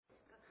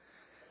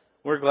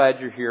We're glad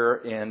you're here,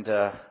 and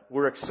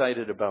we're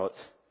excited about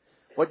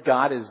what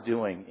God is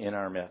doing in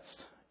our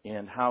midst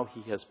and how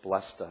He has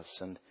blessed us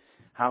and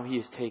how He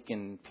has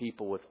taken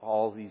people with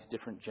all these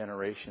different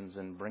generations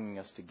and bringing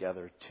us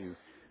together to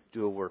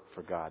do a work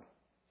for God.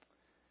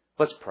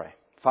 Let's pray.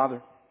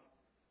 Father,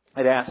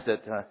 I'd ask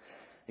that,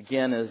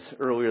 again, as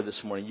earlier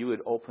this morning, you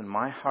would open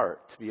my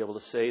heart to be able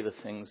to say the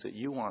things that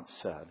you want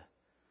said,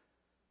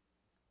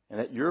 and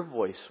that your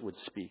voice would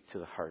speak to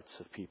the hearts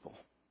of people.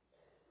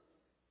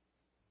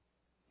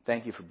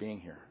 Thank you for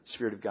being here.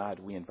 Spirit of God,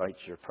 we invite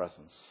your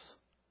presence.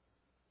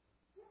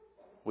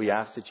 We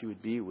ask that you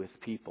would be with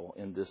people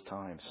in this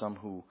time, some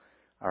who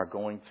are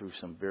going through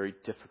some very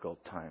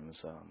difficult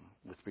times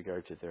with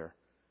regard to their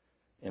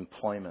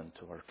employment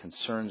or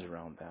concerns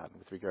around that,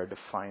 with regard to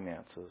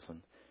finances,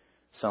 and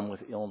some with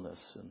illness,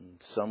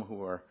 and some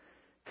who are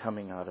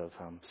coming out of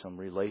some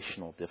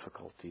relational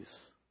difficulties.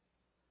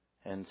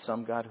 And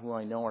some, God, who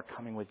I know are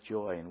coming with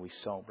joy, and we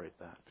celebrate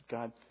that. But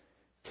God,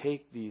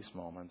 take these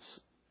moments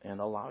and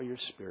allow your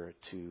Spirit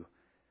to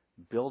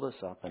build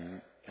us up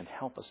and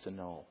help us to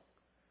know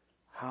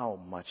how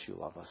much you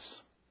love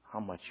us, how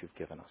much you've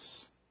given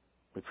us.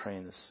 We pray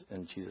in this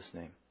in Jesus'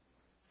 name.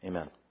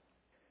 Amen.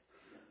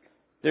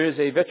 There is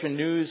a veteran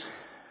news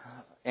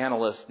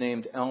analyst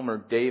named Elmer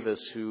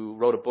Davis who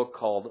wrote a book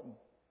called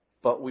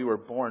But We Were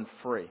Born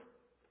Free.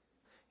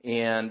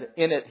 And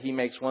in it, he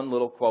makes one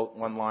little quote,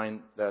 one line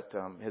that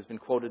has been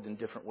quoted in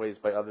different ways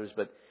by others.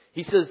 But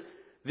he says,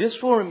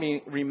 "This will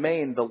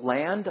remain the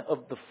land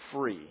of the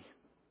free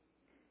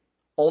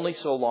only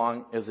so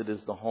long as it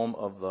is the home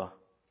of the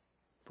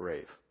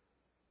brave."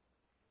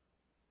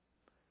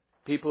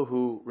 People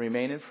who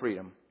remain in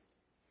freedom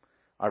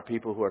are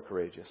people who are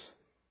courageous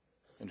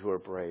and who are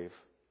brave.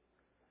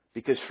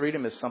 Because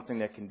freedom is something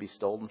that can be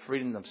stolen.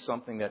 Freedom is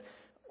something that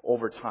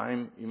over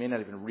time, you may not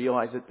even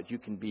realize it, but you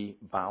can be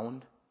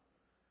bound.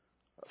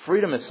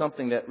 Freedom is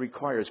something that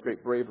requires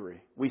great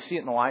bravery. We see it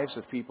in the lives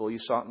of people. You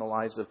saw it in the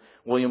lives of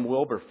William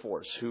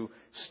Wilberforce, who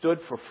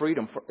stood for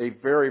freedom for a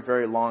very,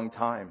 very long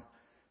time.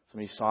 Some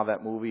of you saw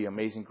that movie,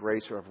 Amazing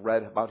Grace, or have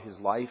read about his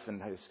life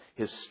and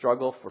his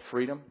struggle for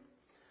freedom.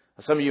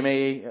 Some of you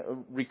may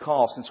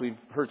recall, since we've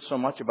heard so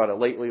much about it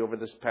lately over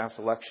this past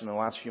election in the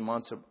last few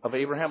months, of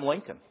Abraham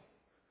Lincoln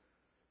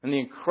and the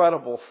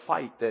incredible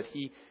fight that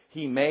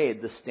he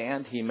made, the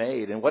stand he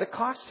made, and what it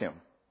cost him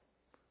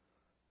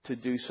to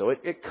do so.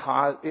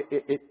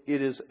 It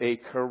is a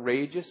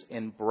courageous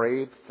and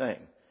brave thing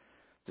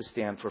to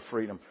stand for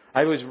freedom.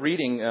 I was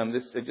reading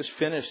I just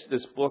finished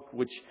this book,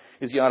 which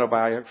is the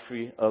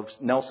autobiography of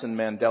Nelson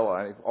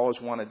Mandela. I've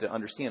always wanted to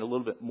understand a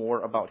little bit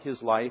more about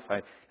his life.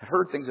 I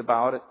heard things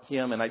about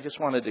him, and I just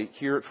wanted to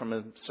hear it from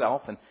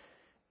himself.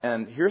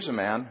 And here's a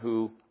man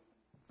who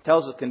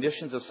tells the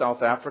conditions of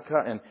South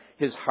Africa and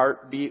his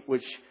heartbeat,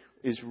 which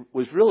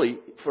was really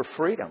for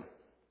freedom.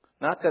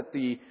 Not that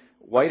the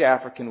white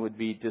African would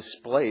be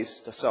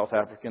displaced, a South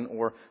African,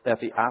 or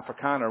that the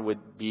Afrikaner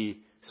would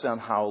be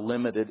somehow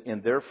limited in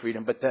their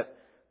freedom, but that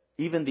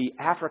even the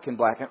African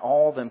black and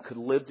all of them could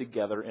live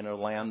together in a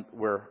land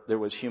where there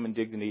was human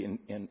dignity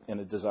and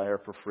a desire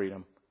for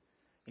freedom.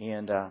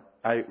 And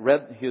I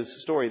read his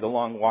story, The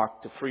Long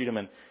Walk to Freedom,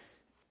 and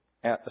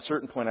at a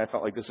certain point I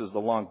felt like this is the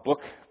long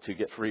book to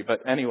get free.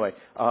 But anyway,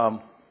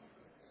 I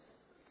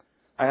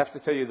have to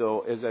tell you though,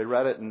 as I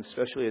read it, and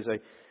especially as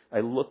I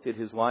looked at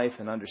his life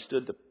and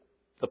understood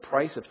the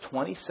price of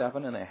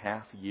 27 and a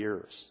half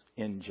years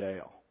in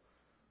jail,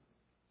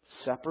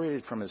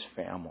 separated from his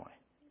family.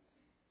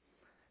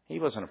 He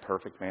wasn't a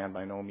perfect man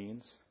by no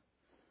means,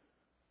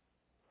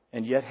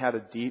 and yet had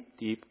a deep,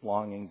 deep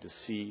longing to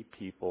see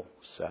people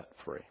set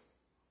free.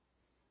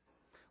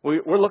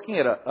 We're looking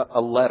at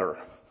a letter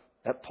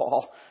that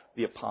Paul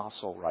the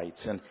Apostle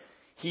writes, and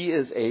he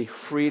is a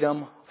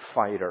freedom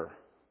fighter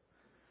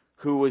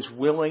who is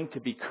willing to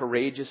be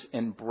courageous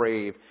and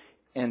brave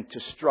and to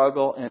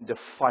struggle and to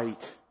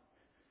fight,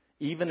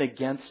 even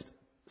against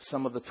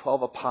some of the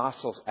 12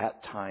 apostles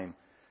at time,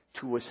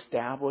 to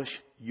establish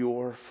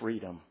your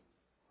freedom.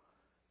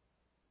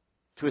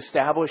 To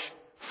establish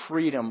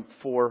freedom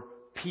for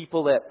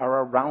people that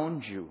are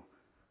around you,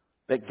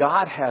 that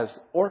God has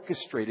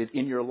orchestrated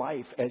in your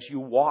life as you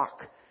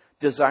walk,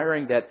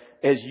 desiring that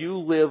as you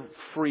live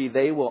free,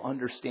 they will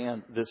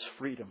understand this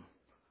freedom.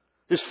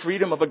 This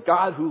freedom of a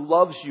God who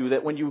loves you,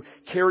 that when you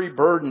carry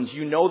burdens,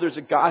 you know there's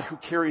a God who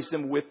carries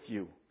them with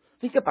you.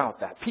 Think about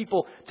that.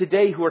 People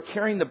today who are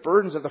carrying the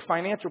burdens of the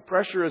financial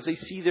pressure as they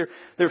see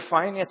their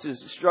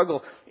finances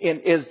struggle.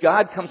 And as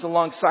God comes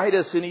alongside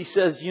us and He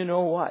says, you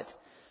know what?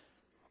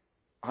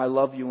 I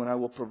love you and I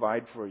will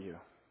provide for you.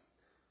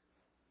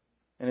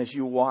 And as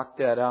you walk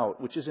that out,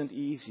 which isn't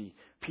easy,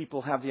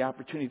 people have the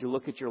opportunity to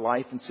look at your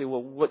life and say,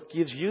 well, what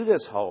gives you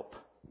this hope?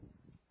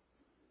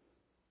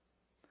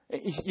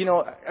 You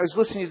know, I was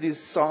listening to these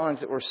songs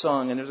that were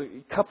sung, and there's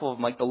a couple of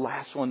them, like the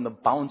last one, the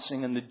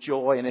bouncing and the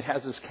joy, and it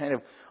has this kind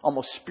of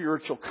almost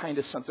spiritual kind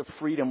of sense of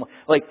freedom.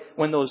 Like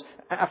when those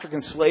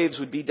African slaves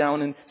would be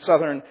down in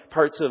southern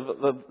parts of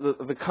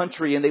the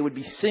country, and they would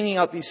be singing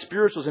out these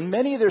spirituals, and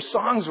many of their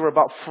songs were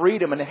about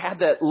freedom, and it had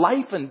that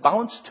life and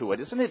bounce to it.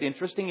 Isn't it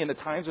interesting? In the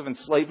times of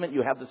enslavement,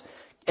 you have this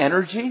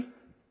energy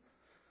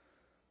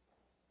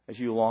as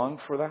you long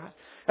for that.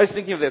 I was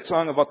thinking of that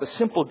song about the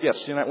simple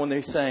gifts, you know, when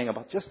they sang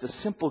about just the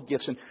simple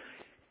gifts. And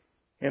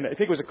I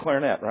think it was a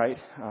clarinet, right?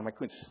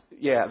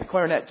 The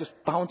clarinet just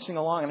bouncing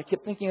along. And I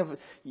kept thinking of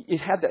it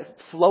had that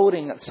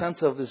floating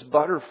sense of this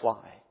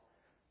butterfly.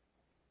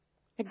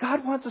 And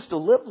God wants us to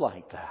live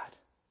like that.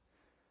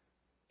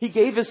 He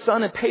gave His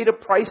Son and paid a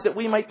price that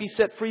we might be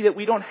set free, that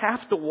we don't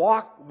have to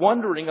walk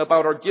wondering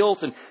about our guilt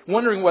and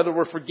wondering whether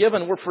we're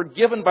forgiven. We're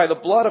forgiven by the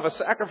blood of a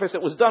sacrifice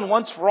that was done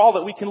once for all,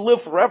 that we can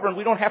live forever, and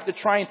we don't have to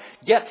try and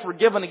get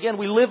forgiven again.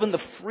 We live in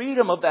the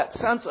freedom of that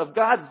sense of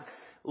God's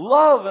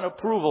love and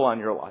approval on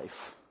your life.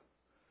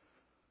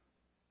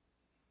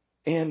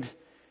 And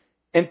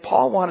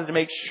Paul wanted to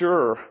make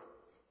sure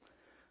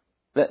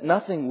that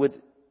nothing would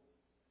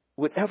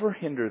ever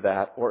hinder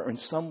that or in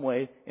some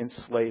way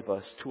enslave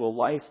us to a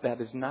life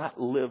that is not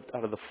lived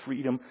out of the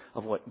freedom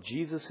of what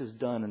Jesus has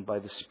done and by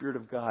the Spirit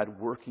of God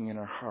working in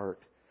our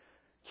heart,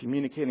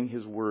 communicating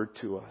His Word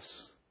to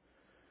us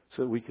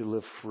so that we could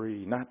live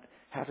free, not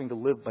having to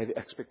live by the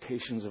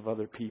expectations of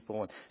other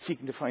people and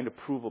seeking to find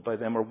approval by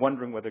them or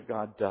wondering whether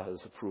God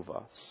does approve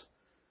us.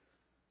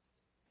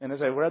 And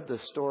as I read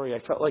this story, I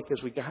felt like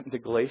as we got into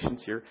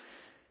Galatians here,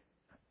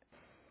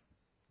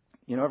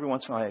 you know, every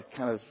once in a while I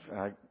kind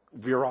of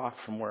veer off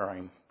from where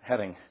I'm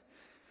heading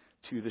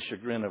to the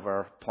chagrin of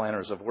our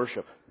planners of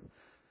worship.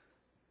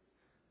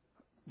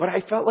 But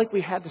I felt like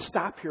we had to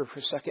stop here for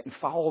a second and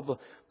follow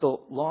the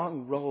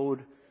long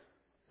road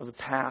of the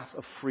path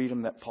of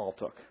freedom that Paul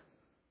took.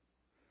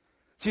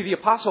 See, the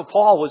Apostle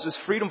Paul was this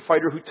freedom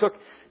fighter who took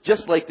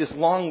just like this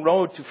long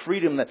road to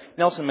freedom that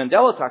Nelson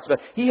Mandela talks about.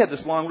 He had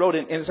this long road,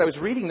 and as I was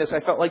reading this, I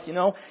felt like, you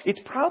know, it's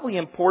probably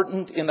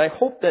important, and I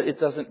hope that it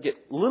doesn't get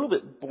a little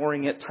bit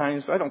boring at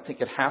times, but I don't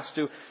think it has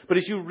to. But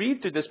as you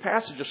read through this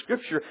passage of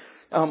Scripture,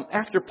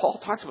 after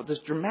Paul talks about this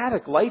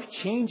dramatic life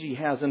change he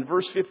has in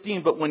verse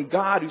 15, but when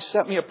God, who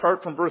set me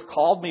apart from birth,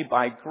 called me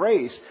by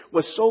grace,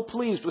 was so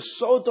pleased, was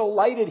so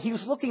delighted. He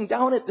was looking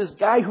down at this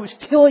guy who's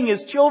killing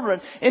his children,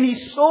 and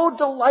he's so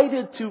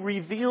delighted to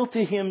reveal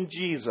to him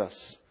Jesus.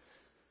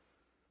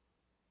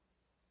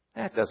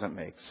 That doesn't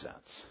make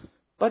sense.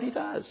 But He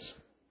does.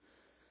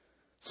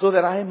 So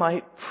that I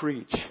might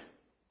preach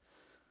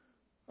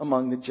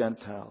among the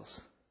Gentiles.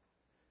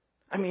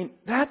 I mean,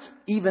 that's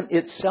even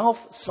itself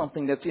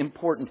something that's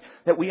important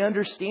that we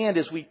understand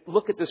as we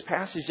look at this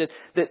passage,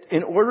 that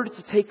in order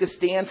to take a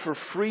stand for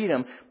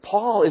freedom,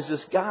 Paul is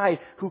this guy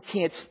who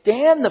can't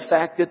stand the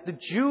fact that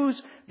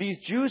these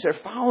Jews are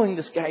following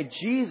this guy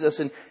Jesus,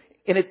 and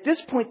at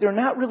this point they're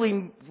not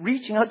really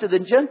reaching out to the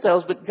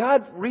Gentiles, but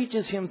God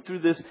reaches him through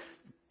this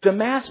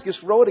Damascus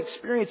Road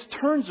experience,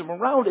 turns him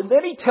around, and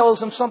then He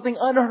tells him something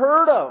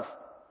unheard of.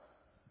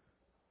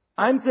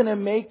 I'm going to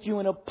make you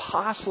an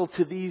apostle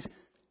to these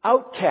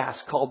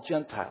outcasts called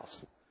Gentiles.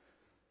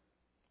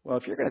 Well,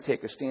 if you're going to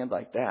take a stand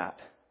like that,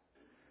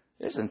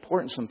 it's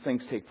important some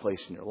things take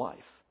place in your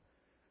life.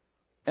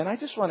 And I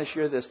just want to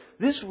share this.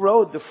 This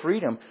road to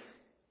freedom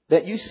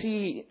that you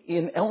see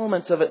in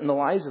elements of it in the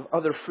lives of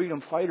other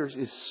freedom fighters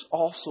is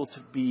also to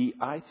be,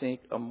 I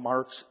think, a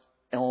marks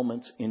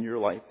elements in your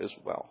life as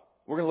well.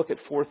 We're going to look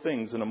at 4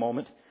 things in a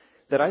moment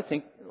that I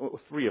think,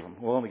 3 of them.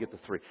 We'll only get to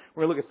 3.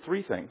 We're going to look at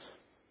 3 things.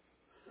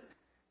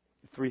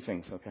 3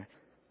 things, okay?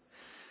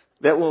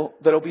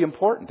 That'll be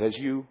important as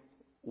you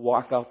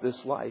walk out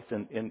this life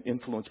and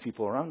influence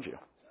people around you.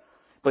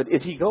 But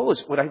as he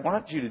goes, what I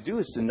want you to do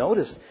is to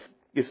notice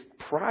his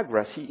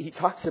progress. He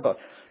talks about,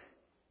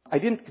 I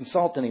didn't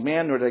consult any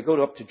man, nor did I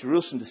go up to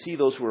Jerusalem to see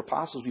those who were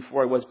apostles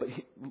before I was. But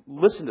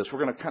listen to this.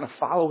 We're going to kind of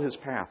follow his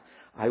path.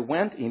 I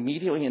went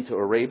immediately into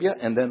Arabia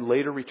and then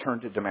later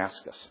returned to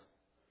Damascus.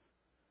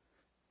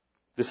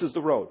 This is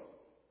the road.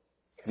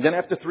 And then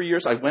after 3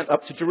 years, I went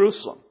up to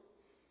Jerusalem.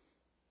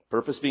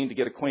 Purpose being to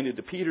get acquainted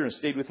to Peter and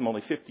stayed with him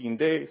only 15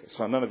 days. I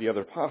saw none of the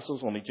other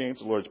apostles, only James,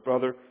 the Lord's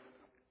brother.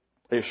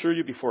 I assure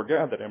you before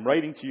God that I'm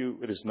writing to you.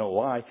 It is no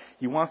lie.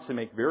 He wants to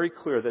make very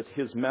clear that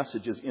his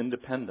message is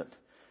independent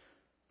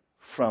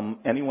from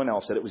anyone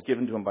else, that it was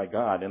given to him by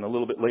God. And a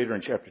little bit later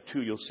in chapter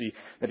 2, you'll see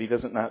that he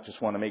doesn't not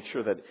just want to make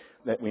sure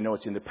that we know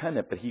it's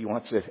independent, but he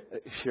wants to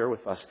share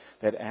with us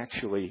that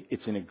actually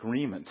it's in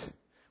agreement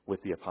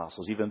with the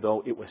apostles, even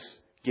though it was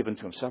given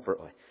to him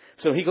separately.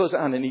 So he goes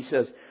on and he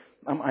says,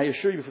 I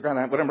assure you before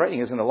God, what I'm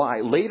writing isn't a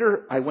lie.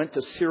 Later, I went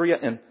to Syria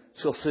and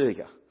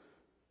Cilicia.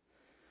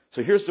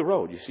 So here's the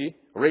road, you see.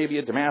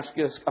 Arabia,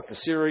 Damascus, up to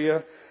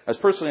Syria. I was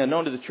personally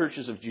unknown to the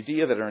churches of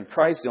Judea that are in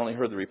Christ. They only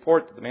heard the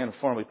report that the man who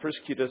formerly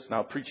persecuted us,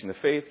 now preaching the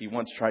faith, he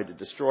once tried to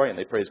destroy, and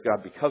they praised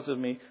God because of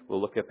me.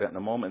 We'll look at that in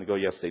a moment and go,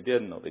 yes, they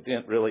did. No, they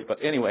didn't really. But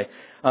anyway,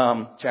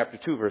 chapter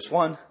 2, verse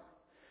 1.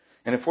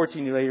 And then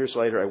 14 years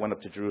later, I went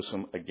up to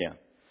Jerusalem again,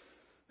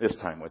 this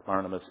time with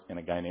Barnabas and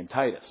a guy named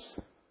Titus.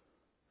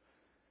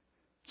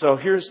 So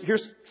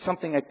here's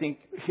something I think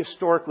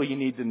historically you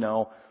need to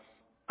know.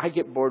 I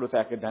get bored with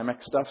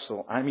academic stuff,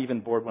 so I'm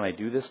even bored when I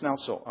do this now.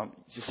 So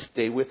just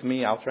stay with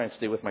me. I'll try and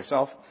stay with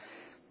myself.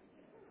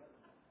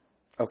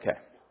 Okay.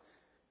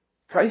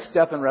 Christ's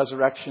death and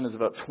resurrection is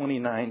about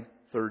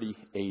 2930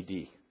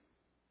 AD.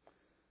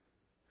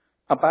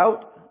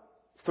 About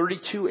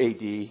 32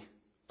 AD,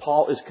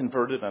 Paul is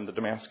converted on the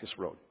Damascus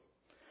Road.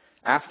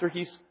 After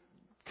he's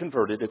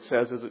converted, it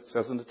says, as it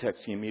says in the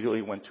text, he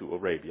immediately went to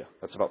Arabia.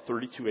 That's about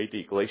 32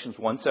 AD. Galatians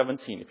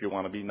 1:17, if you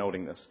want to be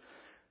noting this,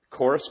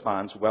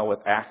 corresponds well with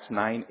Acts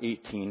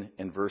 9:18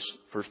 and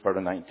first part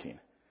of 19.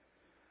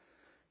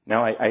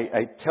 Now,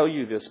 I tell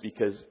you this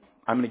because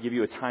I'm going to give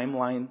you a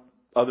timeline.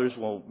 Others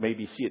will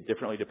maybe see it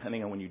differently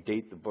depending on when you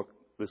date the book,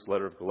 this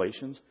letter of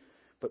Galatians,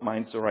 but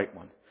mine's the right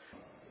one.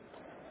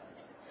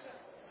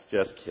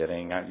 Just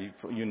kidding.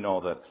 You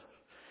know that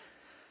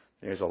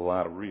there's a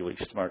lot of really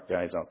smart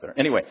guys out there.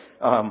 Anyway,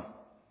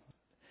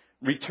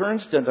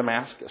 returns to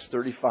Damascus,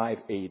 35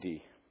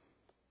 AD.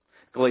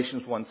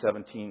 Galatians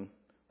 1:17,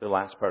 the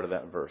last part of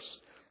that verse,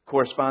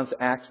 corresponds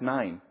to Acts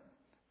 9,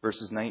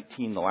 verses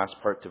 19, the last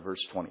part, to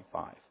verse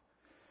 25.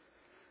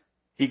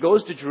 He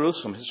goes to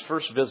Jerusalem, his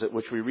first visit,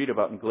 which we read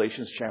about in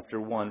Galatians chapter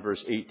 1,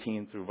 verse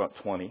 18 through about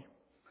 20.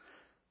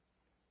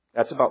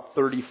 That's about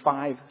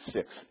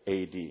 35-6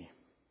 AD.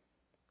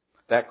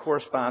 That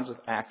corresponds with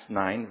Acts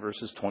 9,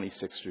 verses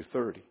 26 through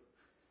 30.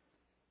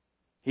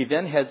 He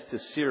then heads to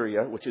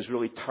Syria, which is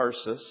really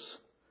Tarsus,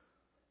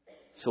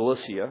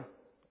 Cilicia,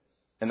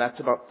 and that's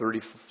about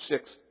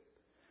 36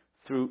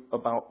 through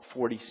about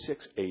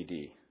 46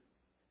 AD.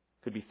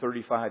 Could be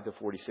 35 to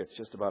 46,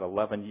 just about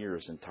 11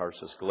 years in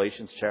Tarsus.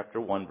 Galatians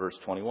chapter 1, verse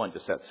 21,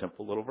 just that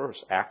simple little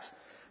verse. Acts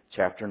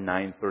chapter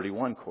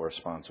 9:31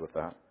 corresponds with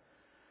that.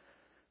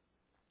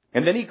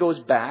 And then he goes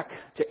back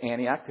to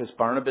Antioch because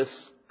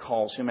Barnabas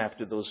calls him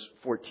after those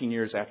 14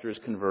 years after his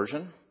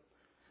conversion,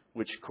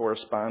 which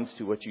corresponds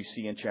to what you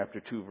see in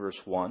chapter 2, verse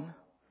 1.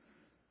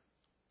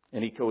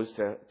 And he goes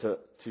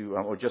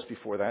or just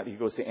before that, he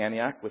goes to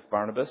Antioch with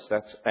Barnabas.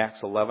 That's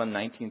Acts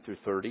 11:19 through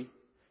 30.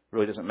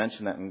 Really doesn't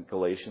mention that in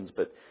Galatians,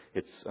 but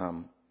it's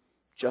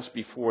just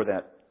before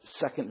that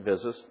second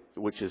visit,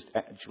 which is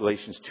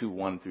Galatians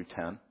 2:1 through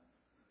 10.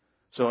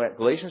 So at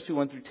Galatians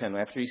 2:1 through 10,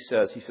 after he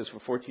says, for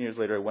 14 years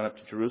later, I went up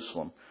to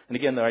Jerusalem. And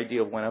again, the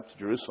idea of went up to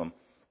Jerusalem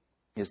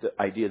is the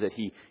idea that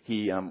he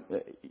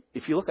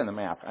if you look on the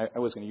map, I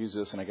was going to use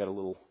this and I got a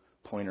little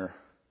pointer.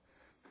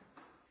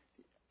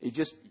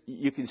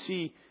 You can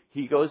see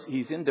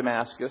he's in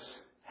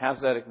Damascus, has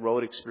that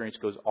road experience,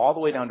 goes all the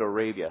way down to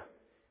Arabia.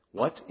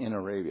 What in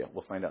Arabia?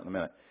 We'll find out in a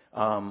minute.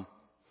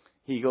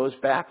 He goes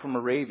back from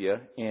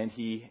Arabia and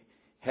he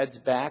heads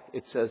back,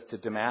 it says, to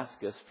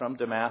Damascus. From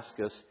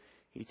Damascus,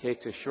 he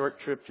takes a short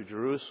trip to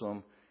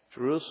Jerusalem.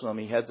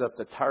 He heads up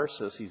to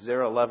Tarsus. He's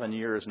there 11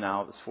 years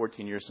now. It's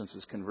 14 years since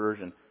his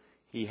conversion.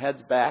 He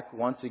heads back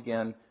once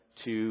again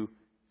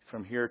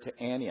from here to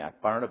Antioch.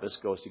 Barnabas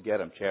goes to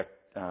get him.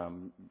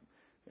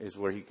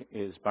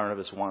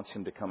 Barnabas wants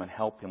him to come and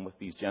help him with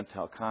these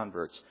Gentile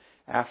converts.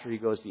 After he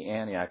goes to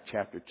Antioch,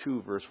 chapter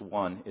 2, verse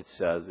 1, it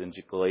says in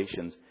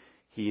Galatians,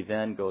 he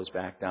then goes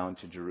back down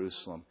to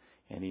Jerusalem.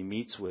 And he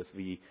meets with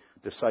the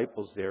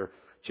disciples there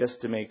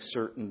just to make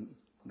certain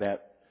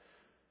that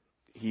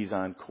he's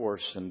on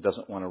course and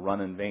doesn't want to run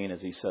in vain,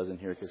 as he says in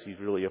here, because he's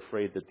really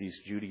afraid that these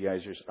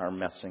Judaizers are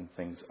messing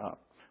things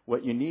up.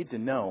 What you need to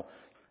know,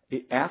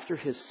 after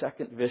his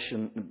second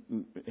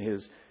vision,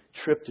 his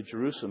trip to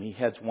Jerusalem, he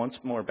heads once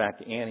more back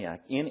to Antioch.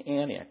 In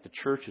Antioch, the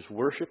church is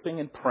worshiping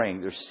and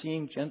praying. They're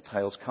seeing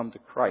Gentiles come to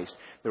Christ.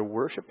 They're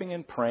worshiping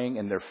and praying,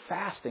 and they're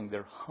fasting.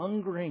 They're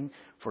hungering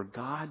for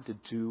God to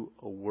do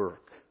a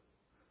work.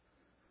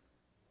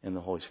 And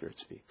the Holy Spirit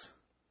speaks.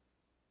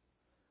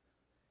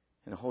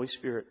 And the Holy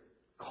Spirit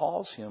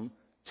calls him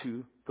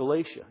to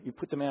Galatia. You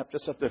put the map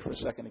just up there for a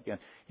second again.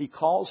 He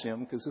calls him,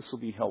 because this will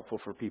be helpful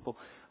for people,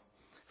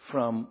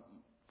 from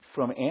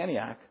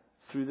Antioch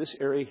through this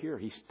area here.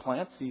 He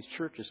plants these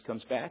churches,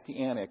 comes back to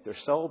Antioch. They're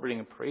celebrating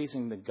and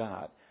praising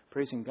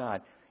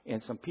God.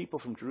 And some people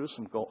from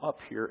Jerusalem go up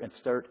here and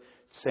start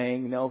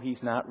saying, no,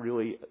 he's not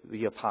really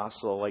the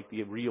apostle, like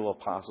the real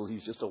apostle.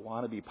 He's just a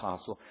wannabe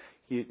apostle.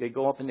 They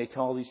go up and they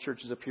tell all these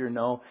churches up here,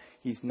 no,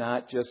 he's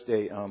not just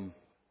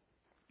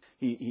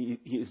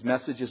his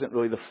message isn't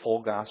really the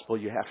full gospel.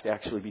 You have to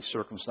actually be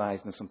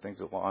circumcised and some things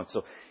of law. And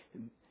so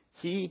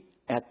he,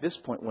 at this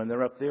point, when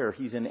they're up there,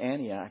 he's in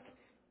Antioch.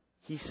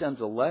 He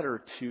sends a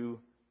letter to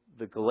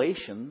the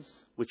Galatians,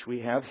 which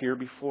we have here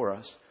before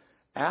us.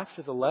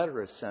 After the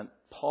letter is sent,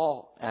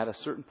 Paul, at a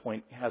certain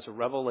point, has a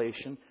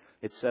revelation.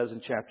 It says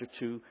in chapter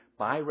 2,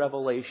 by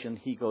revelation,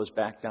 he goes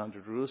back down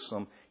to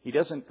Jerusalem. He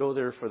doesn't go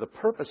there for the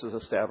purpose of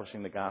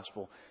establishing the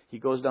gospel. He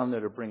goes down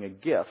there to bring a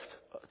gift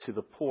to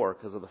the poor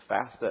because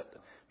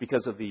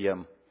of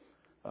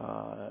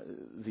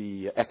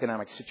the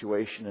economic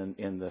situation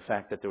and the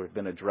fact that there had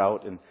been a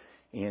drought.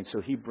 And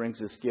so he brings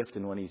this gift,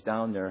 and when he's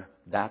down there,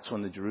 that's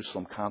when the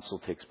Jerusalem Council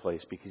takes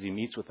place, because he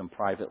meets with them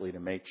privately to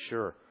make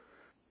sure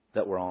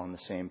that we're all on the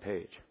same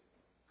page.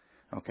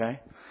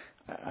 Okay?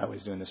 I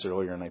was doing this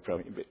earlier, and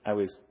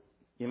you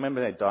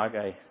remember that dog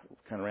I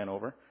kind of ran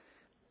over?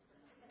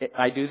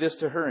 I do this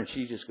to her, and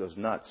she just goes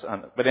nuts on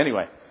it. But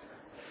anyway,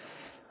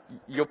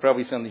 you'll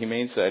probably see on the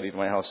humane society at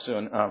my house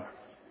soon.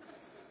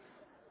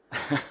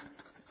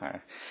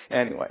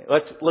 Anyway,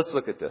 let's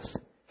look at this.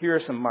 Here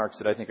are some marks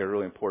that I think are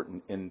really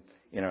important in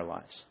our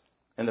lives.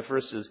 And the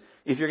first is,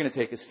 if you're going to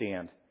take a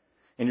stand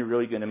and you're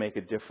really going to make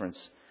a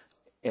difference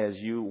as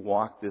you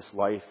walk this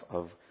life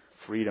of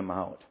freedom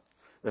out,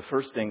 the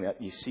first thing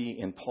that you see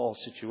in Paul's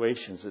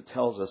situations, it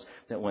tells us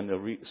that when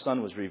the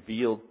Son was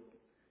revealed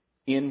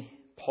in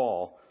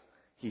Paul,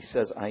 he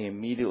says, I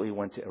immediately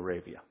went to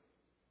Arabia.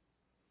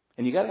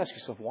 And you got to ask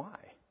yourself, why?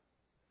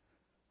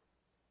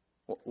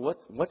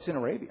 What's in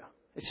Arabia?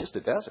 It's just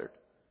a desert.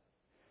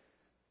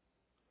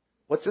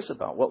 What's this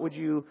about? What would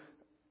you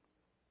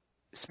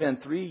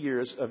spend 3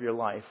 years of your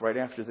life right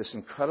after this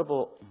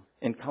incredible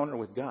encounter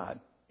with God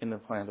in the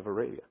land of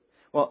Arabia?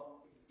 Well,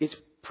 it's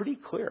pretty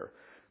clear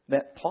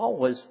that Paul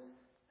was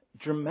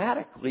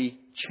dramatically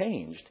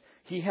changed.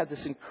 He had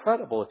this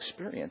incredible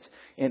experience,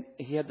 and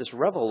he had this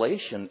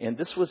revelation, and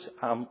this was,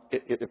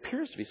 it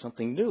appears to be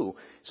something new.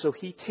 So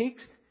he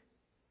takes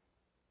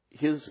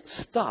his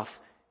stuff,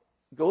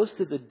 goes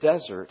to the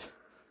desert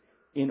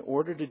in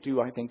order to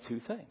do, I think, two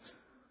things.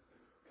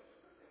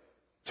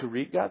 To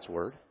read God's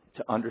Word,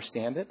 to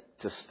understand it,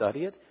 to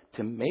study it,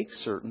 to make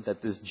certain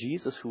that this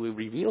Jesus who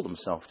revealed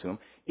himself to him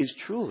is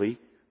truly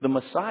the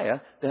Messiah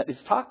that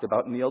is talked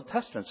about in the Old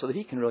Testament, so that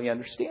he can really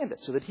understand it,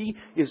 so that he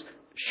is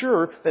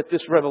sure that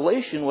this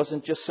revelation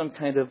wasn't just some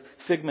kind of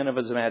figment of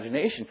his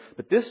imagination,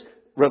 but this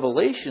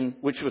revelation,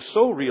 which was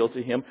so real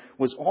to him,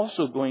 was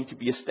also going to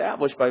be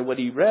established by what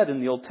he read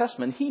in the Old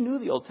Testament. He knew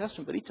the Old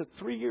Testament, but he took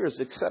 3 years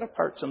to set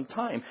apart some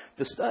time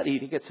to study,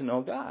 to get to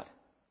know God.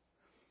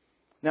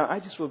 Now, I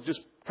just will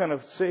just kind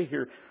of say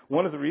here,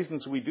 one of the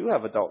reasons we do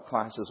have adult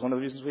classes, one of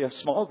the reasons we have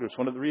small groups,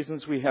 one of the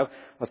reasons we have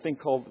a thing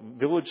called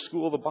Village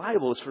School of the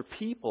Bible is for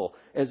people,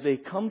 as they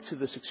come to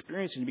this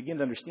experience and begin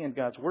to understand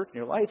God's work in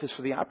your life, is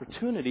for the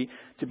opportunity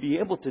to be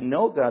able to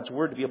know God's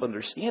Word, to be able to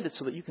understand it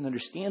so that you can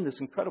understand this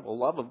incredible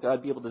love of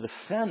God, be able to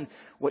defend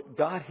what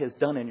God has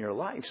done in your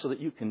life so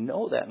that you can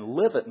know that and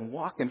live it and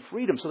walk in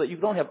freedom, so that you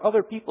don't have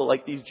other people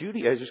like these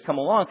Judaizers come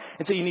along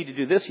and say, you need to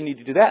do this, you need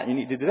to do that, and you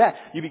need to do that.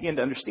 You begin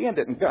to understand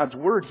it in God's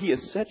Word. He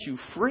has set you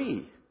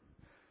free.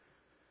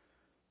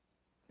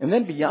 And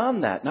then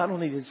beyond that, not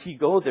only does he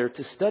go there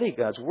to study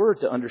God's Word,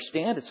 to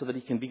understand it so that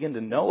he can begin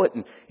to know it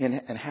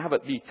and have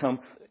it become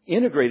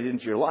integrated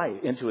into your life,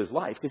 into his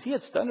life, because he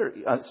had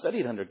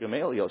studied under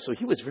Gamaliel, so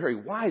he was very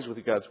wise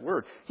with God's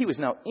Word. He was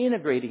now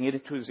integrating it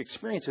into his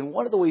experience, and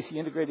one of the ways he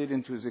integrated it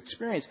into his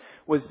experience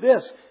was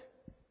this.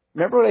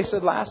 Remember what I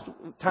said last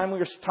time we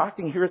were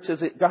talking here? It says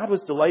that God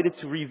was delighted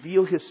to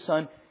reveal his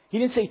Son. He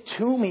didn't say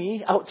to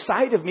me,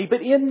 outside of me,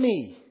 but in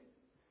me.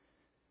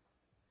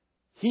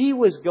 He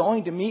was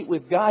going to meet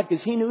with God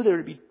because he knew there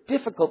would be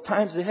difficult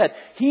times ahead.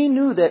 He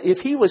knew that if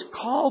he was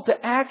called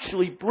to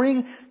actually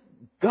bring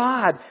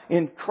God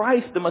in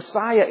Christ, the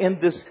Messiah, in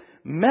this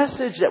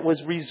message that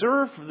was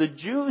reserved for the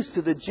Jews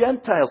to the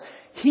Gentiles,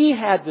 he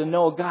had to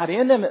know God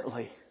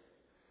intimately.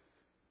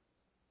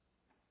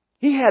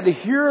 He had to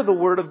hear the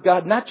Word of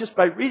God, not just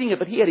by reading it,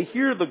 but he had to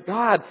hear the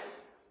God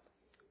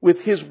with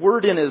his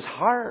Word in his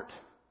heart.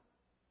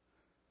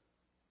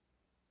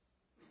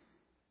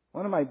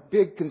 One of my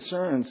big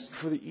concerns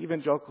for the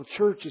evangelical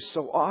church is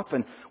so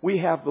often we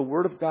have the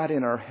Word of God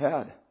in our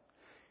head.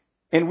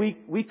 And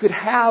we could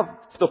have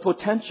the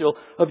potential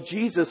of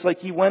Jesus, like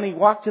when he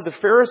walked to the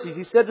Pharisees,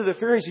 he said to the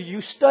Pharisees,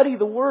 you study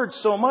the Word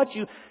so much,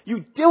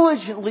 you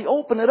diligently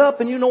open it up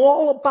and you know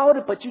all about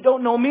it, but you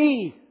don't know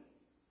me.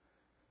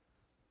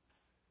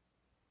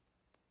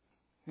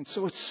 And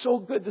so it's so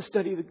good to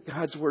study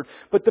God's Word.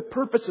 But the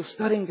purpose of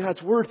studying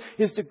God's Word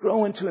is to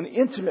grow into an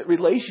intimate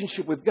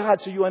relationship with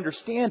God so you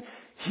understand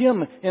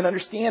Him and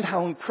understand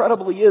how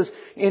incredible He is.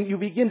 And you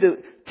begin to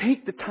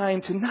take the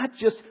time to not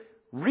just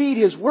read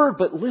His Word,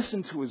 but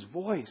listen to His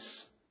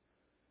voice.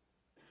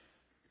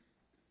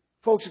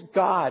 Folks,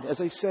 God, as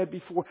I said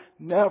before,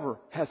 never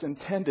has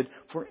intended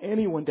for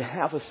anyone to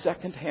have a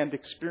second-hand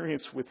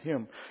experience with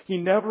Him. He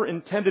never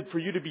intended for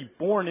you to be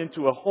born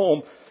into a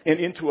home and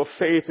into a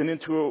faith and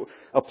into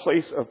a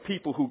place of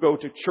people who go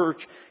to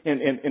church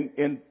and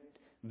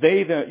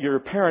your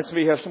parents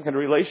may have some kind of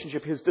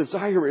relationship. His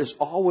desire is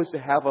always to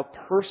have a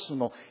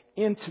personal,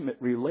 intimate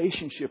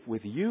relationship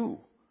with you.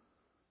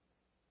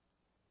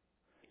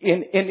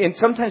 And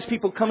sometimes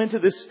people come into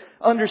this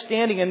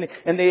understanding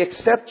and they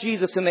accept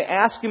Jesus and they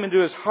ask Him into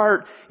His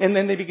heart and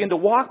then they begin to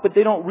walk, but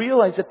they don't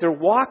realize that their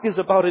walk is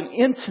about an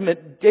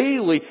intimate,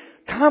 daily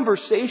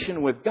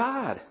conversation with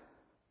God.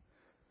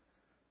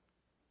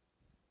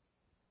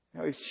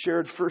 I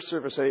shared first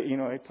service,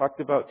 I talked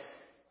about,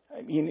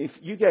 if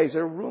you guys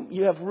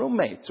you have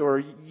roommates or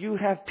you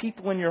have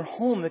people in your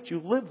home that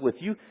you live with,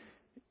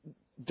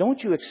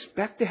 don't you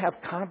expect to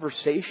have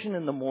conversation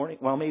in the morning?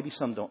 Well, maybe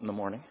some don't in the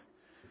morning,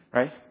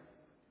 right?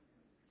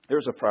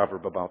 There's a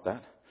proverb about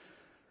that.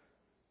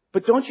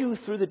 But don't you,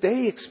 through the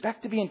day,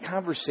 expect to be in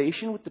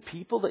conversation with the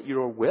people that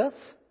you're with?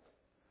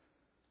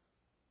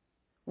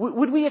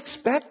 Would we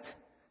expect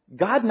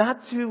God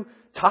not to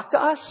talk to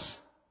us?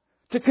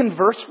 To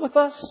converse with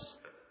us?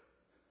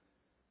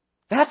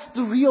 That's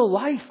the real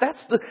life.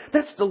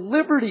 That's the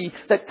liberty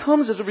that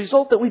comes as a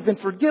result that we've been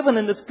forgiven,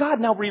 and this God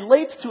now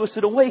relates to us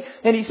in a way,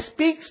 and He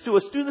speaks to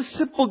us through the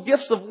simple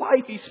gifts of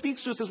life. He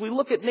speaks to us as we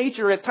look at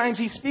nature. At times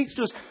He speaks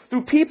to us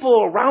through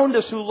people around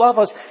us who love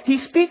us. He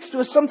speaks to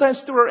us sometimes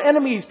through our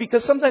enemies,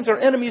 because sometimes our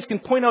enemies can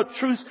point out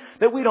truths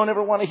that we don't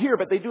ever want to hear,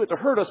 but they do it to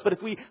hurt us. But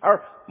if we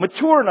are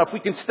mature enough,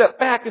 we can step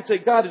back and say,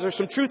 God, is there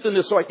some truth in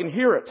this so I can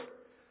hear it?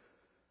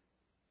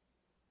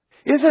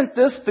 Isn't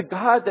this the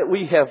God that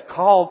we've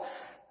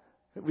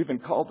been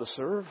called to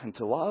serve and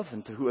to love,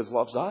 and to who has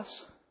loved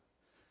us?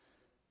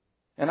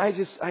 And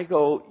I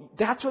go,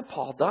 that's what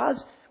Paul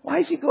does. Why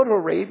does he go to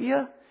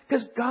Arabia?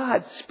 Because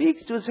God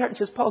speaks to his heart and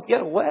says, Paul,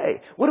 get away.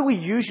 What do we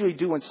usually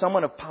do when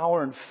someone of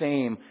power and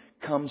fame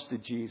comes to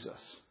Jesus?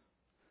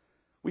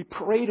 We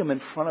parade him in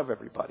front of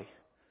everybody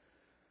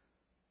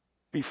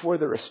before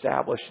they're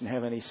established and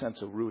have any sense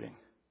of rooting.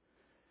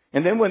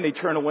 And then when they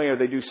turn away or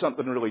they do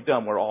something really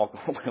dumb, we're all,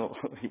 well,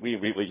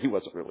 he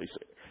wasn't really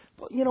sick.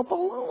 But,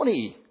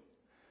 baloney.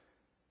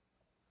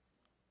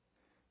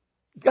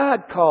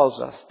 God calls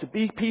us to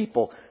be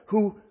people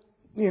who,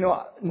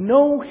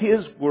 know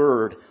His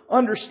Word,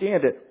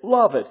 understand it,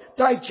 love it,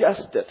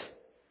 digest it.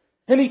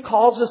 And He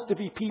calls us to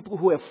be people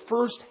who have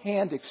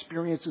first-hand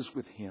experiences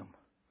with Him.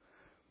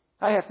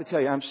 I have to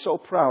tell you, I'm so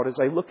proud as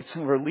I look at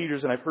some of our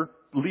leaders, and I've heard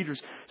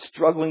leaders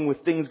struggling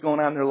with things going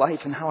on in their life,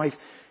 and how I've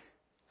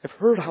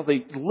heard how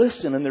they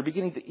listen, and they're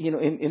beginning to,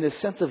 in a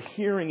sense of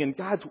hearing, and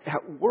God's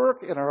at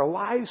work in our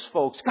lives,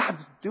 folks.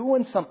 God's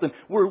doing something.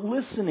 We're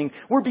listening.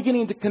 We're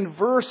beginning to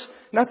converse.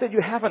 Not that you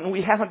haven't and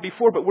we haven't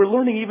before, but we're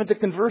learning even to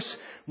converse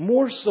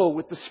more so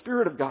with the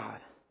Spirit of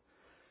God.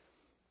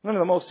 One of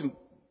the most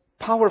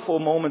powerful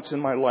moments in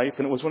my life,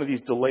 and it was one of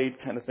these delayed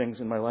kind of things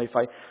in my life.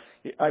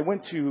 I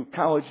went to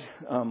college,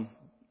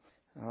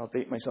 I'll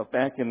date myself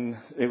back, and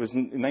it was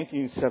in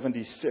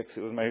 1976. It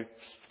was my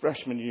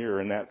freshman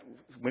year in that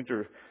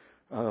winter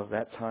of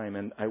that time.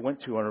 And I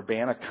went to an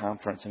Urbana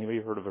conference. Anybody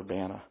heard of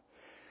Urbana?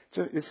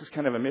 So this is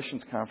kind of a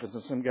missions conference,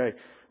 and some guy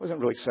wasn't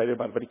really excited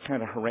about it, but he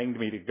kind of harangued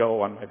me to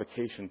go on my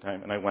vacation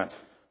time, and I went.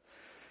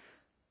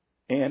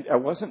 And I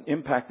wasn't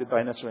impacted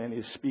by necessarily any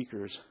of the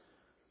speakers.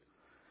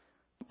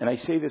 And I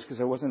say this because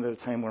I wasn't at a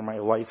time where my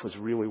life was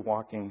really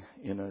walking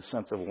in a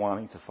sense of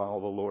wanting to follow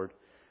the Lord.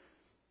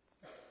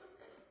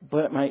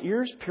 But my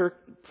ears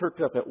perked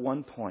up at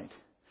one point.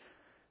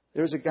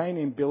 There was a guy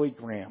named Billy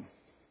Graham.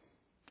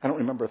 I don't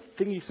remember a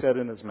thing he said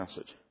in his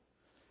message.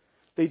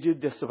 They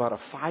did just about a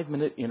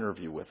 5-minute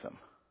interview with him.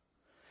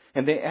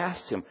 And they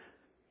asked him,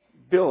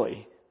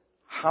 Billy,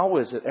 how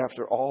is it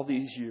after all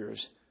these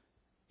years,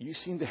 you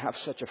seem to have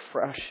such a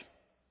fresh,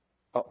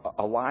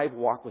 alive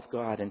walk with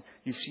God, and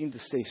you seem to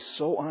stay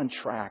so on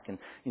track, and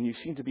you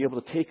seem to be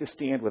able to take a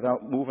stand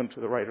without moving to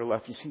the right or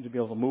left. You seem to be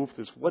able to move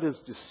through this. What is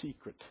the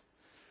secret?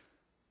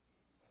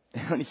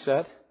 And what he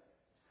said?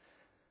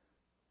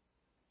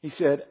 He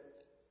said,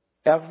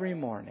 every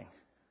morning,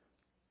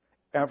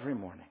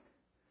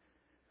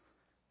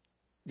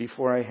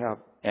 before I have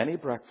any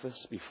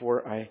breakfast,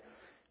 before I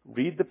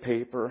read the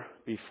paper,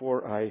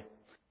 before I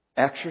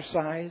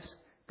exercise,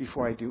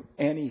 before I do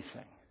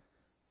anything,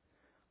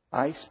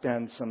 I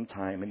spend some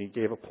time, and he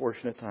gave a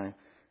portion of time,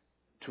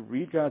 to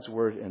read God's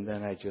Word, and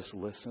then I just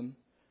listen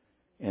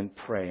and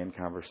pray in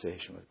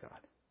conversation with God.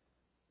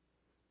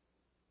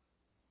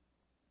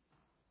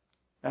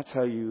 That's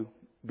how you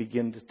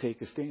begin to take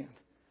a stand.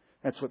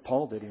 That's what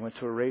Paul did. He went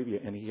to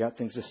Arabia and he got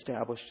things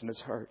established in his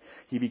heart.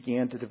 He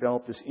began to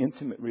develop this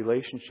intimate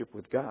relationship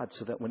with God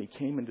so that when he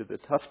came into the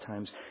tough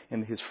times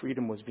and his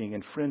freedom was being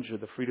infringed or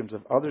the freedoms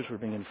of others were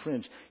being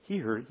infringed, he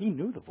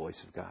knew the voice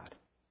of God.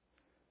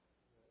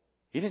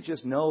 He didn't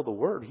just know the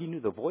Word, he knew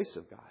the voice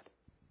of God.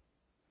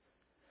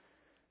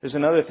 There's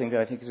another thing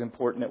that I think is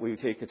important that we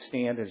take a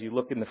stand as you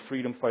look in the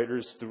freedom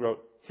fighters throughout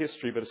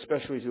history, but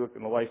especially as you look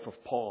in the life of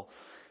Paul.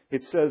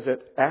 It says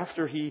that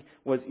after he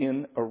was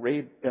in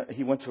Arabia,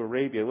 he went to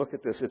Arabia. Look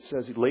at this. It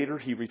says later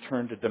he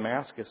returned to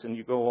Damascus. And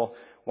you go, well,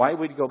 why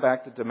would he go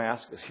back to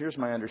Damascus? Here's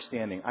my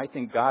understanding. I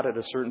think God at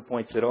a certain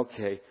point said,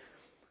 okay,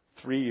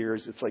 3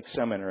 years, it's like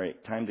seminary,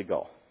 time to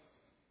go.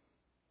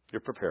 You're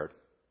prepared.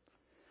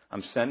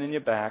 I'm sending you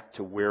back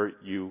to where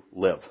you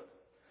live.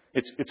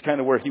 It's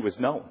kind of where he was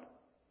known.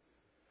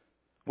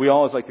 We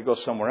always like to go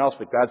somewhere else,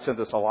 but God sends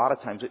us a lot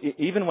of times.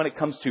 Even when it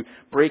comes to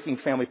breaking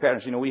family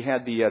patterns. We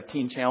had the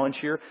Teen Challenge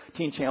here.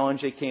 Teen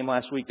Challenge, they came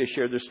last week. They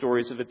shared their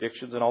stories of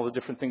addictions and all the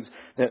different things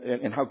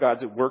and how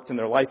God's worked in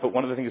their life. But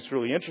one of the things that's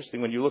really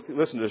interesting, when you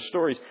listen to their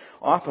stories,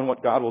 often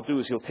what God will do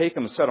is He'll take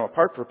them and set them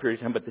apart for a period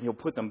of time, but then He'll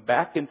put them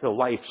back into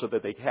life so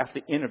that they have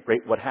to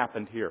integrate what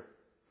happened here.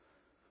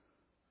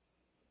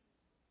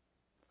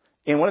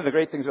 And one of the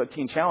great things about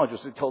Teen Challenge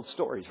was it told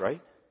stories,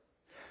 right?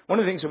 One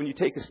of the things that when you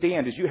take a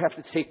stand is you have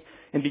to take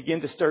and begin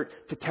to start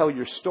to tell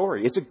your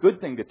story. It's a good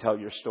thing to tell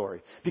your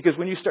story. Because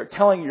when you start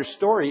telling your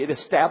story, it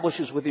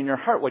establishes within your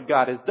heart what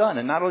God has done.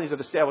 And not only does it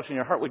establish in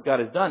your heart what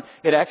God has done,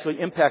 it actually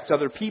impacts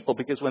other people.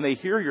 Because when they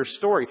hear your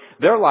story,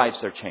 their lives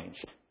are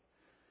changed.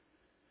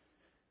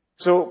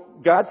 So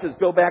God says,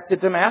 go back to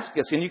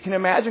Damascus. And you can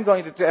imagine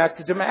going back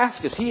to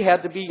Damascus. He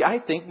had to be, I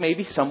think,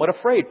 maybe somewhat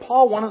afraid.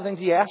 Paul, one of the things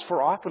he asked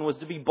for often was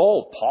to be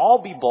bold.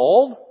 Paul, be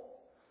bold?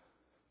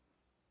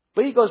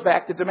 But he goes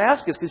back to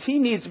Damascus because he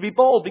needs to be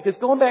bold. Because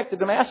going back to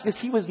Damascus,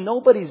 he was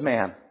nobody's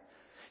man.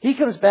 He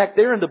comes back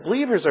there and the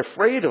believers are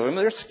afraid of him.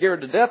 They're scared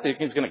to death. They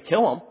think he's going to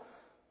kill them.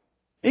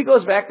 He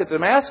goes back to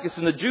Damascus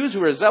and the Jews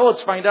who are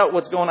zealots find out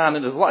what's going on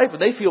in his life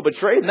and they feel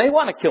betrayed and they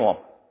want to kill him.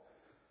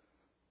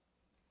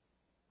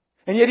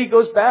 And yet he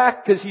goes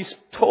back because he's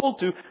told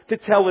to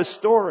tell his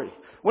story.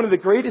 One of the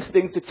greatest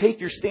things to take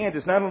your stand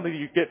is not only do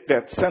you get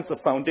that sense of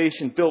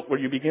foundation built where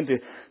you begin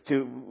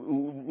to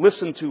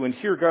listen to and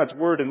hear God's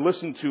Word and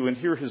listen to and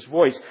hear His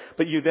voice,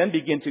 but you then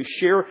begin to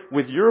share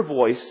with your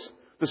voice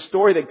the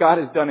story that God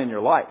has done in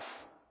your life.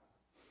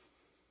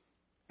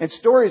 And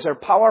stories are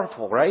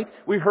powerful, right?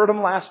 We heard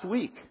them last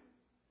week.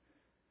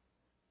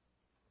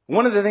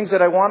 One of the things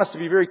that I want us to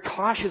be very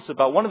cautious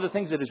about, one of the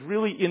things that is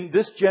really in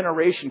this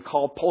generation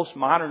called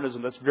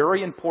postmodernism that's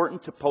very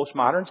important to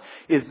postmoderns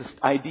is this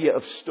idea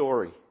of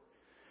story.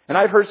 And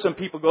I've heard some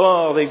people go,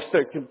 oh,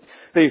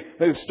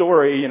 they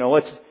story,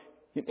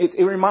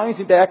 It reminds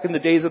me back in the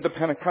days of the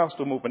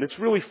Pentecostal movement. It's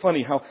really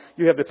funny how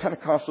you have the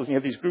Pentecostals and you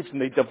have these groups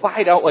and they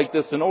divide out like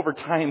this, and over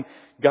time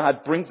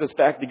God brings us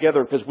back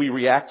together because we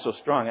react so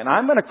strong. And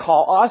I'm going to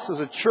call us as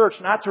a church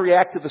not to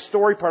react to the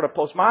story part of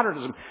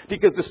postmodernism,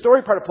 because the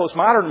story part of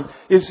postmodernism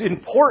is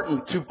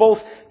important to both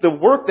the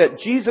work that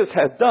Jesus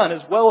has done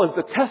as well as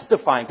the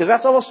testifying, because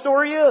that's all a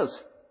story is.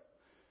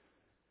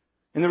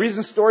 And the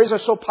reason stories are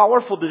so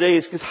powerful today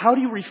is because how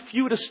do you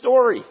refute a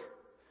story?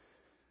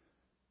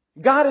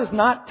 God is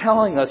not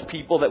telling us,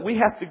 people, that we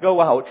have to go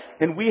out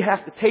and we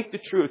have to take the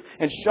truth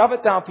and shove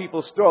it down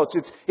people's throats.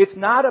 It's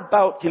not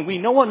about, can we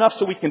know enough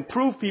so we can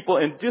prove people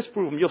and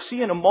disprove them. You'll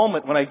see in a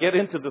moment when I get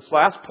into this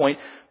last point,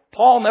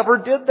 Paul never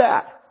did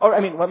that.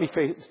 Let me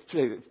say,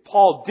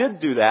 Paul did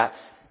do that,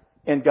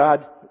 and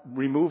God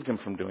removed him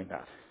from doing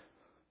that.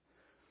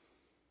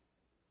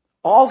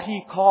 All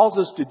he calls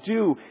us to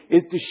do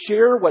is to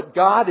share what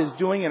God is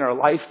doing in our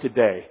life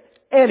today.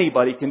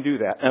 Anybody can do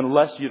that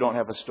unless you don't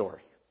have a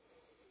story.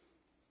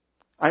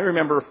 I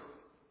remember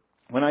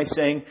when I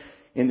sang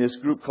in this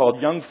group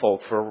called Young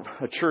Folk for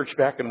a church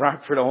back in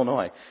Rockford,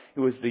 Illinois. It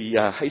was the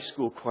high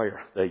school choir,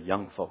 the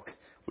Young Folk.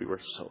 We were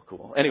so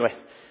cool. Anyway,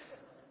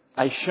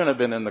 I shouldn't have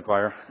been in the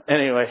choir.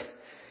 Anyway,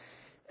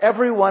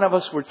 every one of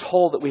us were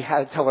told that we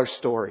had to tell our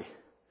story.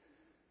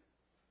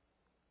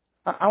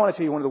 I want to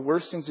tell you, one of the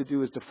worst things to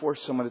do is to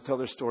force someone to tell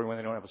their story when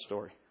they don't have a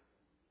story.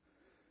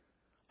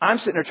 I'm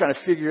sitting there trying to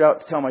figure out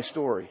to tell my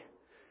story.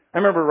 I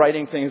remember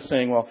writing things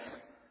saying, well,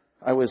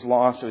 I was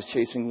lost, I was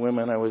chasing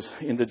women, I was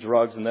into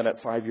drugs, and then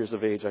at 5 years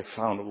of age, I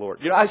found the Lord.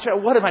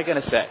 What am I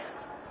going to say?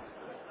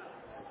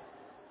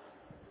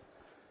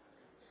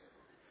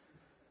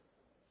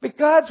 But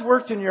God's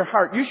worked in your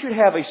heart. You should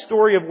have a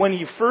story of when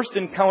you first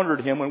encountered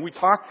Him. When we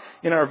talk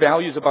in our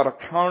values about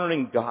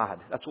encountering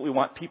God, that's what we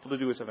want people to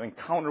do, is have an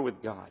encounter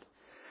with God.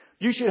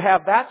 You should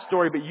have that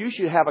story, but you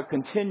should have a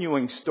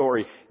continuing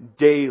story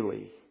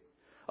daily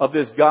of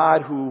this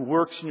God who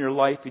works in your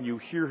life and you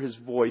hear His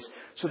voice,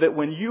 so that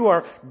when you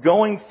are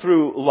going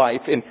through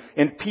life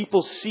and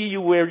people see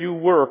you where you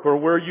work or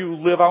where you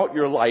live out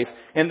your life,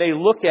 and they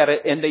look at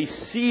it and they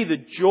see the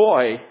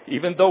joy,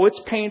 even though it's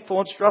painful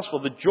and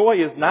stressful, the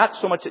joy is not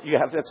so much that you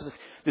have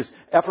this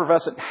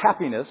effervescent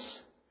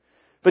happiness,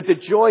 but the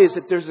joy is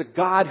that there's a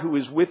God who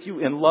is with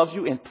you and loves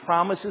you and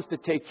promises to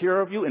take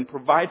care of you and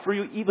provide for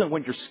you even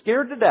when you're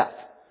scared to death.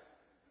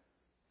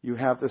 You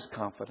have this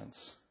confidence.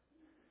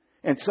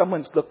 And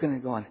someone's looking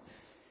and going,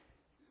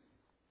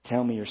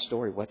 tell me your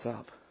story. What's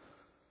up?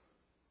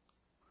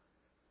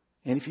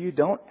 And if you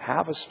don't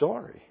have a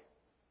story,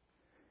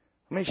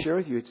 let me share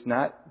with you, it's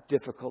not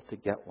difficult to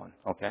get one,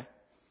 okay?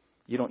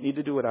 You don't need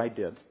to do what I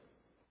did.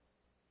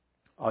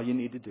 All you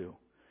need to do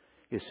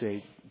is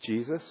say,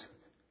 Jesus,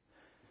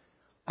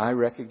 I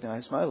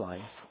recognize my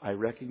life. I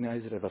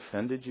recognize that I've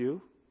offended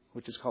you,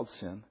 which is called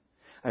sin.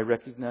 I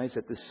recognize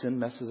that this sin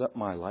messes up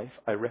my life.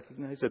 I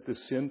recognize that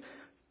this sin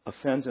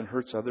offends and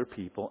hurts other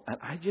people, and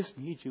I just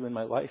need you in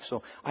my life.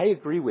 So I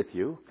agree with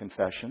you,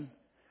 confession,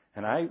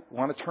 and I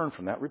want to turn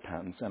from that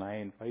repentance, and I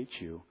invite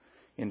you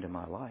into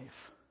my life.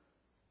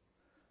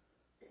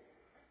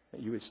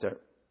 That you would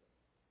start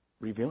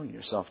revealing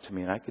yourself to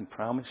me, and I can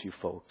promise you,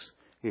 folks,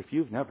 if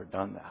you've never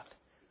done that,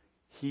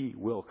 He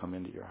will come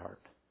into your heart.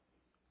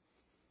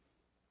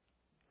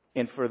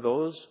 And for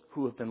those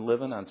who have been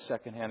living on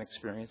secondhand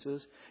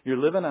experiences, you're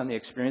living on the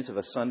experience of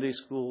a Sunday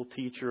school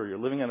teacher, or you're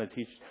living on the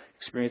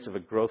experience of a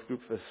growth group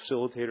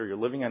facilitator, or you're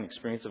living on the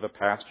experience of a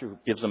pastor who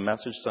gives a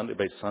message Sunday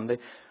by Sunday.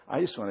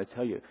 I just want to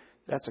tell you,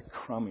 that's a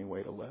crummy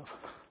way to live.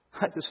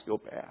 I just feel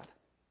bad.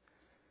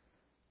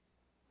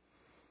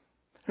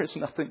 There's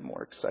nothing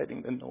more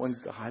exciting than knowing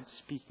God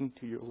speaking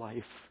to your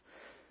life.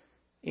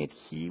 And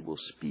He will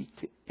speak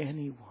to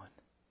anyone.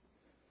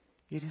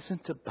 It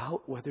isn't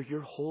about whether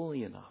you're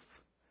holy enough.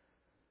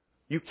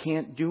 You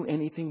can't do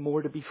anything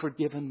more to be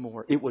forgiven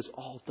more. It was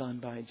all done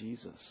by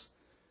Jesus.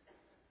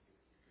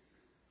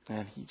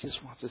 And He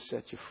just wants to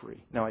set you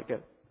free. Now, I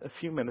got a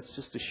few minutes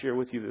just to share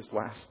with you this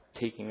last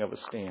taking of a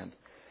stand.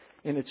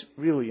 And it's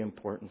really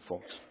important,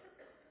 folks.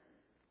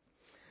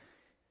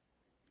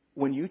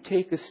 When you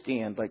take a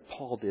stand like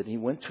Paul did, he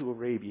went to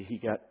Arabia, he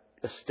got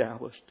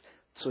established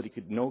so that he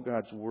could know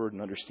God's Word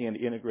and understand,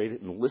 integrate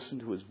it, and listen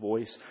to His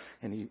voice.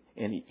 And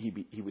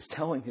he was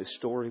telling his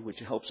story, which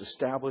helps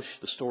establish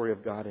the story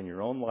of God in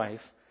your own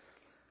life.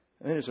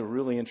 And there's a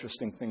really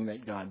interesting thing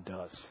that God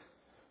does.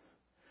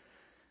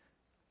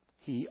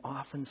 He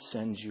often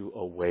sends you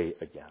away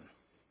again.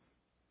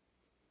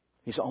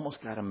 He's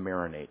almost got to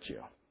marinate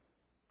you.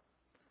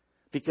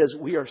 Because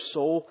we are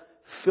so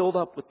filled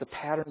up with the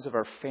patterns of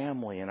our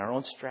family and our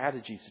own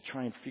strategies to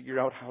try and figure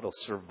out how to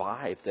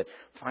survive, that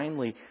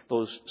finally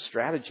those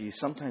strategies,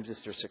 sometimes if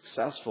they're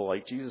successful,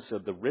 like Jesus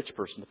said, the rich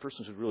person, the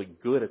person who's really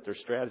good at their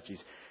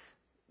strategies,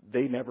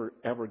 they never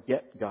ever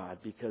get God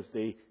because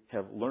they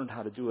have learned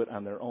how to do it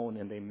on their own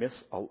and they miss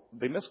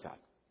God.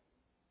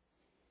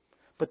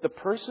 But the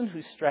person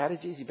whose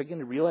strategies, you begin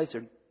to realize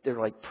they're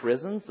like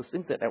prisons. The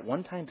things that at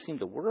one time seemed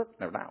to work,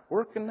 they're not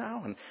working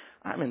now. And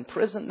I'm in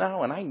prison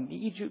now and I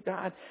need you,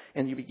 God.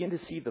 And you begin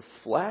to see the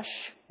flesh,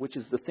 which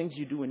is the things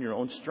you do in your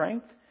own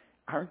strength,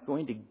 aren't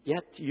going to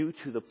get you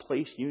to the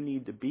place you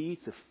need to be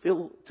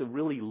to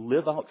really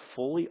live out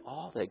fully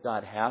all that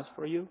God has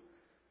for you.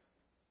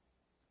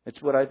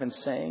 It's what I've been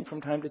saying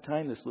from time to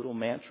time, this little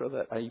mantra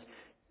that I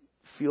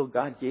feel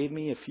God gave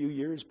me a few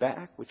years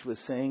back, which was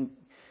saying,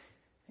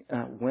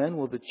 when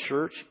will the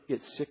church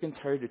get sick and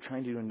tired of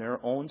trying to do in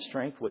their own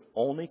strength what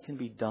only can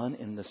be done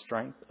in the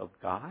strength of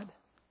God?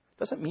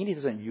 Doesn't mean He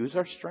doesn't use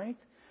our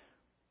strength,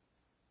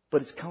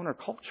 but it's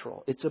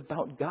countercultural. It's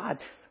about God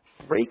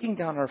breaking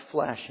down our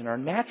flesh and our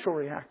natural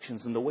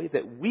reactions in the way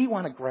that we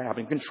want to grab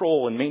and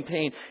control and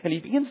maintain. And He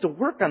begins to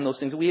work on those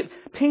things. We have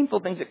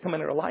painful things that come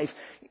into our life,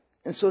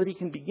 and so that He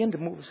can begin to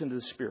move us into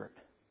the Spirit.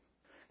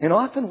 And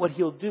often what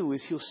He'll do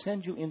is He'll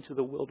send you into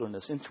the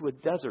wilderness, into a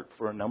desert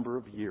for a number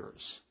of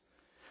years.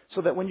 So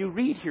that when you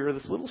read here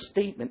this little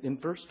statement in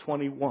verse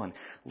 21,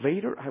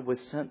 later I was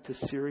sent to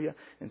Syria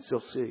and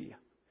Cilicia.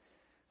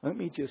 Let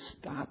me just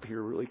stop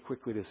here really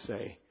quickly to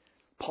say,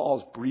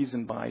 Paul's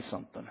breezing by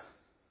something.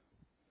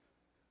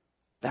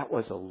 That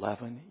was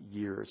 11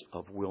 years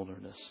of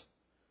wilderness,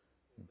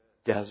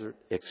 desert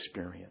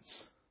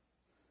experience.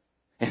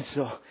 And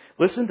so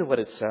listen to what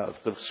it says,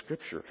 the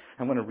Scripture.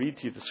 I'm going to read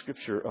to you the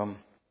Scripture,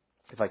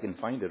 if I can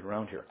find it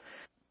around here.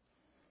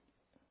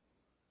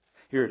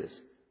 Here it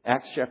is.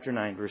 Acts chapter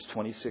 9, verse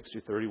 26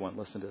 through 31.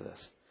 Listen to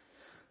this.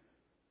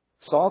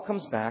 Saul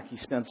comes back. He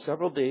spent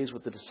several days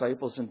with the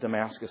disciples in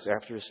Damascus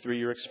after his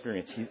 3-year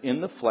experience. He's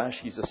in the flesh.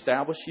 He's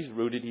established. He's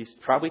rooted. He's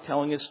probably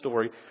telling his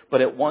story.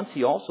 But at once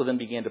he also then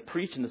began to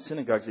preach in the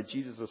synagogues that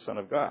Jesus is the Son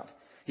of God.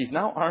 He's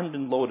now armed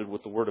and loaded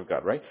with the Word of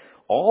God, right?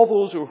 All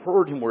those who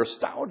heard him were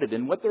astounded.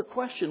 And what their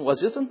question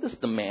was, isn't this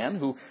the man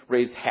who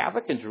raised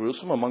havoc in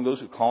Jerusalem among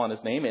those who call on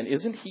His name? And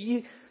isn't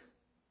He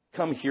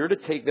come here to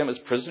take them as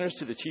prisoners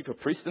to the chief of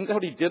priests? Isn't that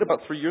what He did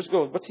about 3 years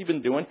ago? What's He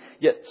been doing?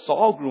 Yet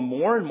Saul grew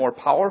more and more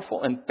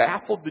powerful and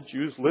baffled the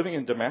Jews living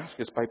in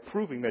Damascus by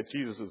proving that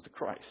Jesus is the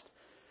Christ.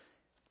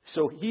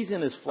 So he's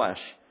in his flesh.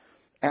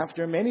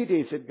 After many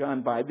days had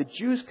gone by, the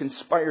Jews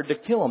conspired to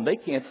kill him. They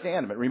can't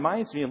stand him. It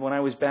reminds me of when I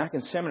was back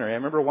in seminary. I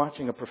remember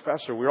watching a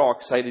professor. We were all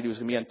excited he was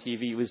going to be on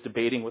TV. He was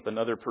debating with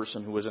another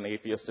person who was an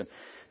atheist. And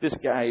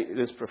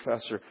this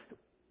professor,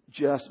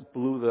 just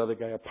blew the other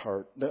guy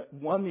apart.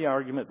 Won the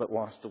argument, but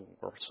lost the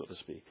war, so to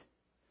speak.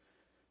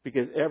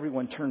 Because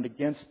everyone turned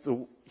against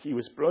he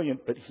was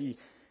brilliant, but he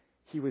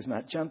was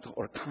not gentle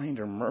or kind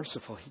or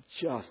merciful.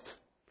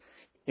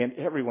 And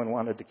everyone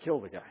wanted to kill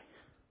the guy.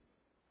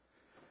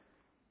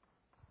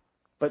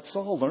 But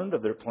Saul learned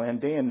of their plan.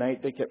 Day and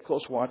night they kept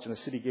close watch in the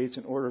city gates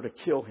in order to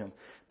kill him.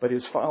 But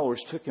his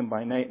followers took him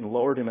by night and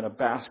lowered him in a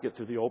basket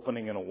through the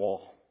opening in a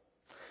wall.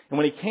 And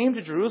when he came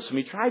to Jerusalem,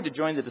 he tried to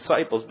join the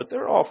disciples, but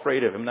they're all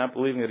afraid of him, not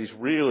believing that he's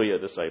really a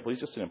disciple.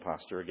 He's just an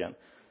imposter again.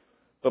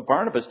 But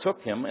Barnabas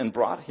took him and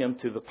brought him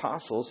to the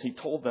apostles. He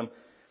told them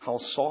how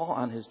Saul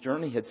on his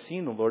journey had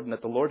seen the Lord and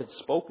that the Lord had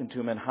spoken to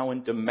him, and how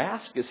in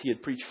Damascus he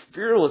had preached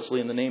fearlessly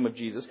in the name of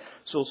Jesus.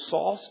 So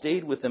Saul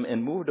stayed with them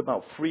and moved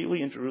about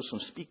freely in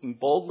Jerusalem, speaking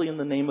boldly in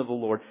the name of the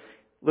Lord.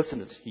 Listen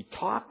to this. He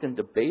talked and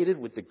debated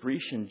with the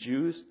Grecian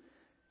Jews,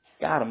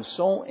 got him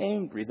so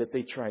angry that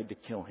they tried to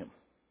kill him.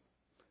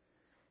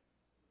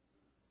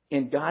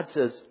 And God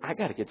says, I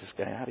got to get this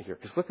guy out of here.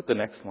 Because look at the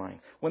next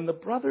line. When the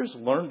brothers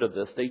learned of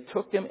this, they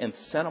took him and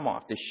sent him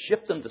off. They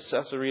shipped him to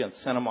Caesarea and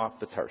sent him off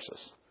to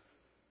Tarsus.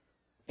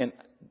 And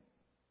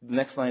the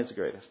next line is the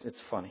greatest. It's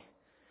funny.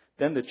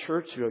 Then the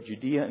church throughout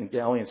Judea and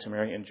Galilee and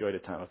Samaria enjoyed a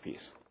time of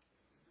peace.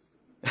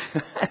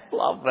 I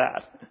love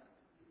that.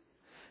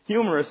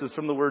 Humorous is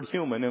from the word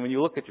human. And when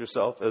you look at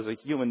yourself as a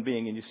human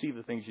being and you see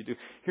the things you do,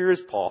 here is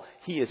Paul.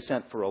 He is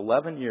sent for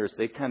 11 years.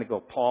 They kind of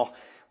go, Paul,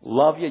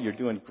 love you. You're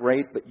doing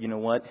great. But you know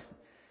what?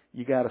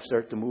 You got to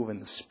start to move in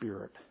the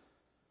Spirit.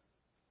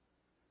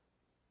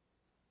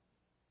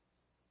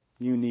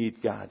 You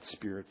need God's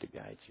Spirit to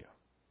guide you.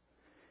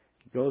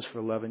 He goes for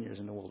 11 years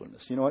in the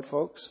wilderness. You know what,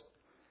 folks?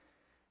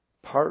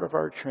 Part of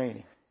our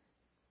training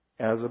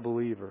as a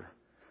believer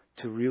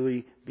to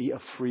really be a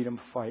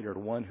freedom fighter,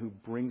 one who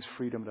brings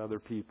freedom to other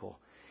people,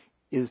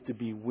 is to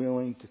be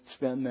willing to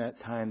spend that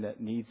time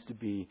that needs to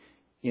be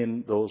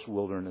in those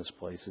wilderness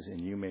places. And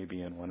you may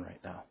be in one right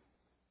now.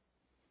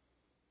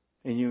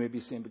 And you may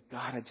be saying, but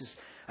God,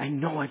 I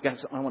know I've got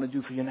something I want to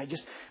do for you. And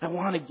I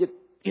want to get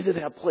into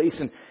that place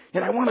and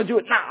I want to do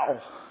it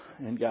now.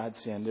 And God's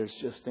saying, there's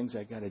just things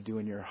I got to do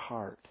in your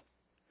heart.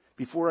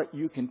 Before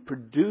you can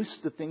produce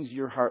the things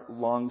your heart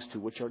longs to,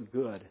 which are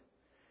good,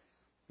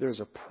 there's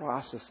a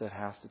process that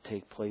has to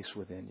take place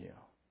within you.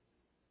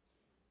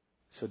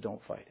 So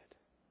don't fight it.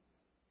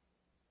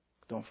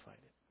 Don't fight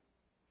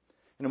it.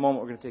 In a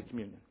moment, we're going to take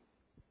communion.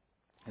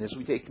 And as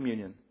we take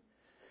communion,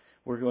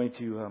 we're going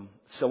to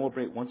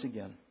celebrate once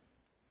again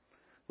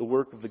the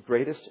work of the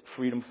greatest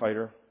freedom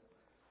fighter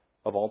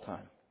of all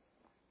time,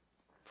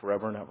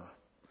 forever and ever.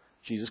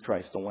 Jesus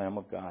Christ, the Lamb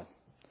of God,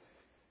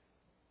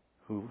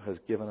 who has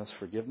given us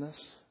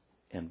forgiveness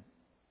and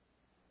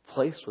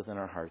placed within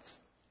our hearts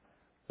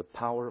the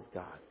power of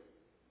God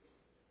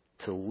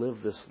to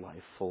live this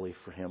life fully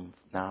for Him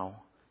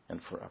now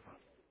and forever.